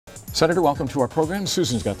Senator, welcome to our program.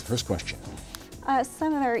 Susan's got the first question.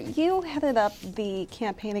 Senator, you headed up the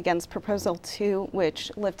campaign against Proposal 2, which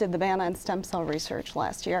lifted the ban on stem cell research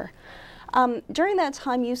last year. During that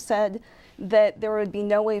time, you said that there would be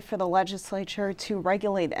no way for the legislature to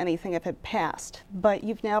regulate anything if it passed, but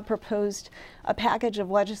you've now proposed a package of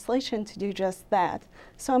legislation to do just that.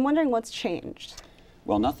 So I'm wondering what's changed.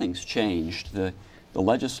 Well, nothing's changed. The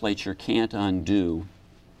legislature can't undo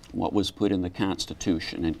what was put in the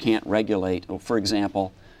Constitution and can't regulate. For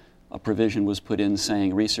example, a provision was put in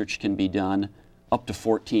saying research can be done up to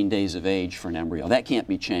 14 days of age for an embryo. That can't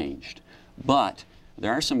be changed. But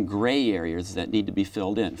there are some gray areas that need to be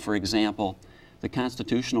filled in. For example, the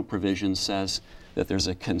constitutional provision says that there's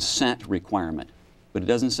a consent requirement, but it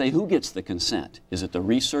doesn't say who gets the consent. Is it the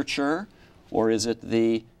researcher or is it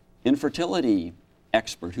the infertility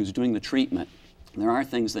expert who's doing the treatment? There are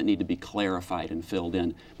things that need to be clarified and filled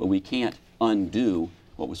in, but we can't undo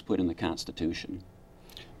what was put in the Constitution.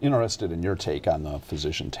 Interested in your take on the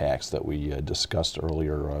physician tax that we discussed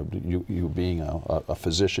earlier, you being a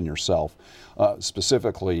physician yourself,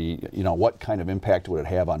 specifically, what kind of impact would it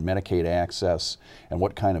have on Medicaid access, and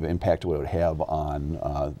what kind of impact would it have on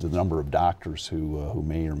the number of doctors who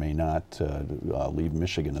may or may not leave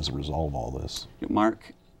Michigan as a result of all this?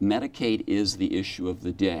 Mark, Medicaid is the issue of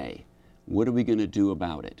the day. What are we going to do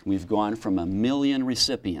about it? We've gone from 1 million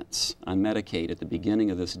recipients on Medicaid at the beginning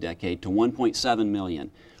of this decade to 1.7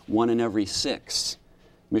 million. 1 in every 6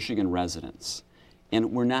 Michigan residents.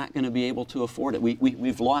 And we're not going to be able to afford it.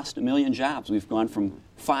 We've lost 1 million jobs. We've gone from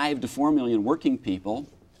 5 to 4 million working people.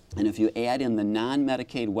 And if you add in the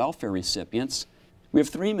non-Medicaid welfare recipients, we have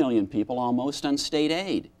 3 million people almost on state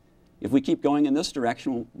aid. If we keep going in this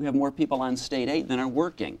direction, we have more people on state aid than are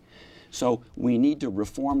working. So we need to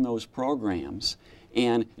reform those programs.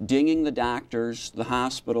 And dinging the doctors, the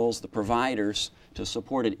hospitals, the providers to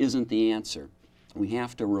support it isn't the answer. We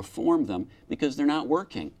have to reform them because they're not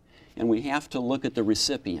working. And we have to look at the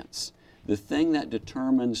recipients. The thing that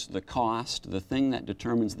determines the cost, the thing that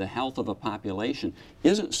determines the health of a population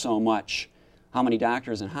isn't so much how many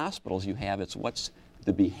doctors and hospitals you have, it's what's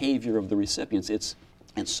the behavior of the recipients. It's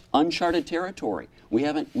uncharted territory. We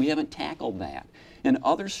haven't tackled that. And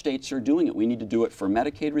other states are doing it. We need to do it for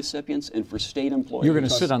Medicaid recipients and for state employees. You're going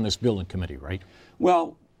to sit on this bill in committee, right?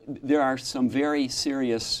 Well, there are some very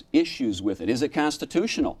serious issues with it. Is it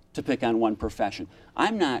constitutional to pick on one profession?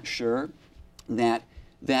 I'm not sure that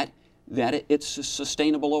it's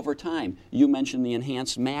sustainable over time. You mentioned the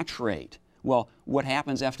enhanced match rate. Well, what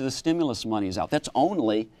happens after the stimulus money is out? That's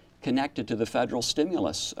only connected to the federal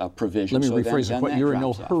stimulus provision. Let me rephrase it. You're in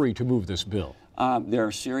no hurry to move this bill. There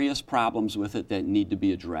are serious problems with it that need to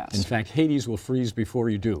be addressed. In fact, Hades will freeze before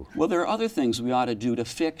you do. Well, there are other things we ought to do to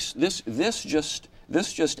fix this. This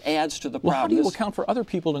just adds to the problem. Well, how do you account for other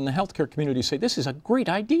people in the healthcare community who say this is a great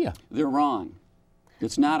idea? They're wrong.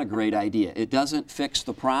 It's not a great idea. It doesn't fix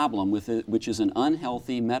the problem with it, which is an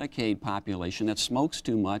unhealthy Medicaid population that smokes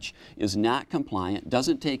too much, is not compliant,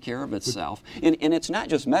 doesn't take care of itself. And it's not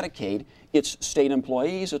just Medicaid, it's state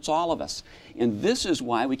employees, it's all of us. And this is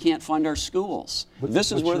why we can't fund our schools.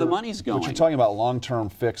 This is where the money's going. But you're talking about long-term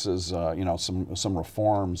fixes, some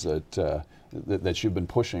reforms that you've been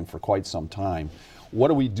pushing for quite some time. What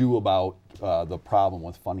do we do about the problem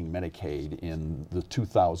with funding Medicaid in the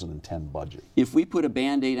 2010 budget? If we put a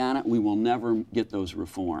Band-Aid on it, we will never get those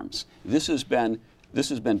reforms. This has been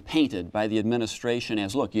painted by the administration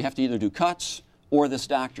as, look, you have to either do cuts or this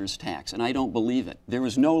doctor's tax, and I don't believe it. There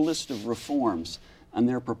is no list of reforms on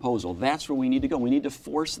their proposal. That's where we need to go. We need to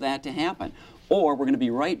force that to happen, or we're going to be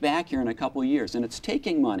right back here in a couple of years, and it's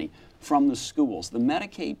taking money from the schools. The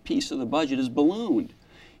Medicaid piece of the budget is ballooned,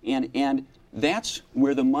 and that's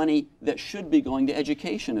where the money that should be going to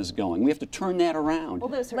education is going. We have to turn that around. Well,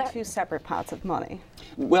 those are two separate pots of money.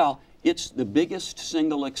 Well, it's the biggest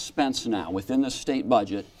single expense now within the state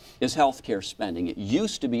budget is health care spending. It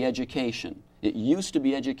used to be education. It used to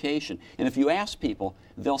be education. And if you ask people,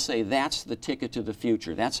 they'll say that's the ticket to the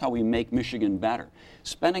future. That's how we make Michigan better.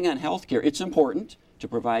 Spending on health care, it's important to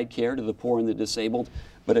provide care to the poor and the disabled,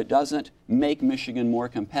 but it doesn't make Michigan more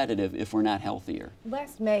competitive if we're not healthier.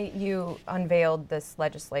 Last May, you unveiled this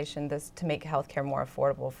legislation to make health care more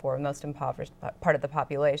affordable for the most impoverished part of the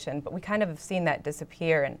population, but we kind of have seen that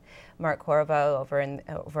disappear, and Mark Corvo over in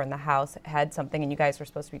the House had something, and you guys were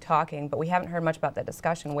supposed to be talking, but we haven't heard much about that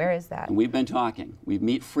discussion. Where is that? And we've been talking. We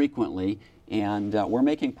meet frequently, and we're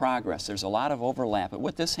making progress. There's a lot of overlap, but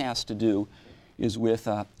what this has to do is with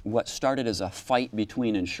what started as a fight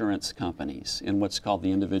between insurance companies in what's called the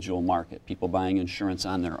individual market, people buying insurance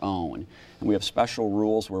on their own. And we have special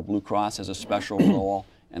rules where Blue Cross has a special role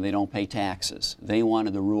and they don't pay taxes. They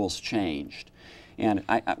wanted the rules changed. And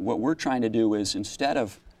what we're trying to do is, instead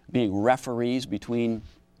of being referees between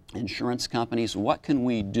insurance companies, what can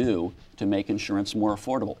we do to make insurance more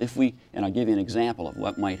affordable? If we, and I'll give you an example of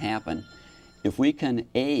what might happen, if we can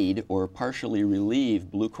aid or partially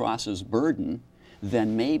relieve Blue Cross's burden,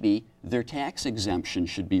 then maybe their tax exemption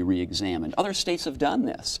should be re-examined. Other states have done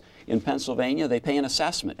this. In Pennsylvania, they pay an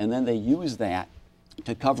assessment, and then they use that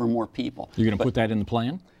to cover more people. You're going to put that in the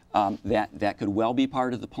plan? That could well be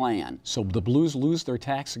part of the plan. So the Blues lose their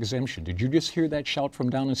tax exemption. Did you just hear that shout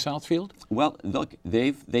from down in Southfield? Well, look,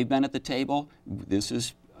 they've been at the table. This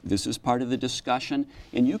is part of the discussion,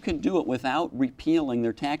 and you can do it without repealing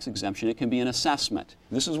their tax exemption. It can be an assessment.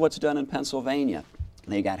 This is what's done in Pennsylvania.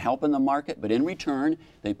 They got help in the market, but in return,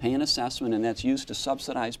 they pay an assessment, and that's used to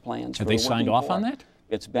subsidize plans for the working poor. Have they signed off on that?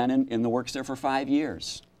 It's been in the works there for 5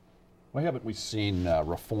 years. Why haven't we seen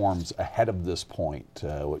reforms ahead of this point?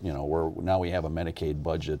 You know, where now we have a Medicaid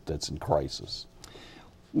budget that's in crisis.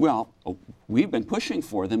 Well, we've been pushing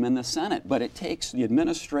for them in the Senate, but it takes, the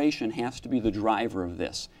administration has to be the driver of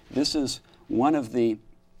this. This is one of the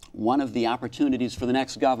opportunities for the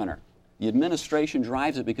next governor. The administration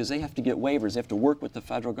drives it because they have to get waivers. They have to work with the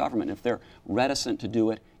federal government. If they're reticent to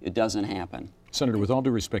do it, it doesn't happen. Senator, with all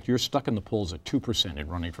due respect, you're stuck in the polls at 2% in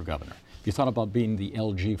running for governor. Have you thought about being the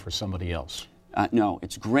LG for somebody else? No,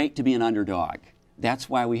 it's great to be an underdog. That's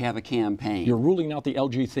why we have a campaign. You're ruling out the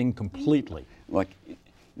LG thing completely. Look,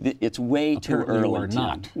 it's way Apparently too early. you are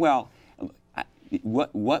not. Well,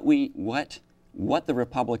 what the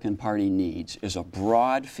Republican Party needs is a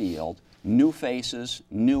broad field, new faces,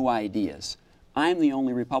 new ideas. I'm the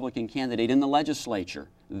only Republican candidate in the legislature.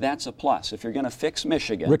 That's a plus. If you're going to fix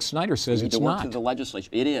Michigan, Rick Snyder says you need it's to work not. through the legislature.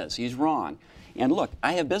 It is. He's wrong. And look,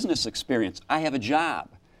 I have business experience. I have a job,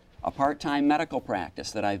 a part-time medical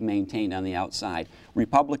practice that I've maintained on the outside.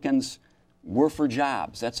 Republicans were for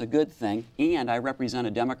jobs. That's a good thing. And I represent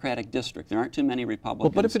a Democratic district. There aren't too many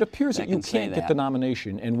Republicans. But if it appears that you can say can't get the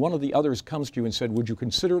nomination and one of the others comes to you and said, would you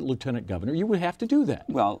consider lieutenant governor, you would have to do that.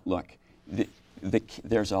 Well, look,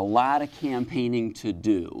 there's a lot of campaigning to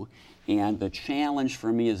do. And the challenge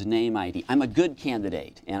for me is name ID. I'm a good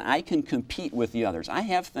candidate, and I can compete with the others. I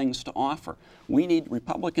have things to offer.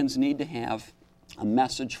 Republicans need to have a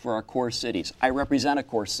message for our core cities. I represent a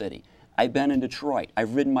core city. I've been in Detroit.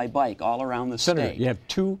 I've ridden my bike all around the Senator, state. you have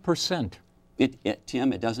 2%.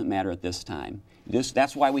 Tim, it doesn't matter at this time.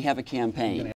 That's why we have a campaign.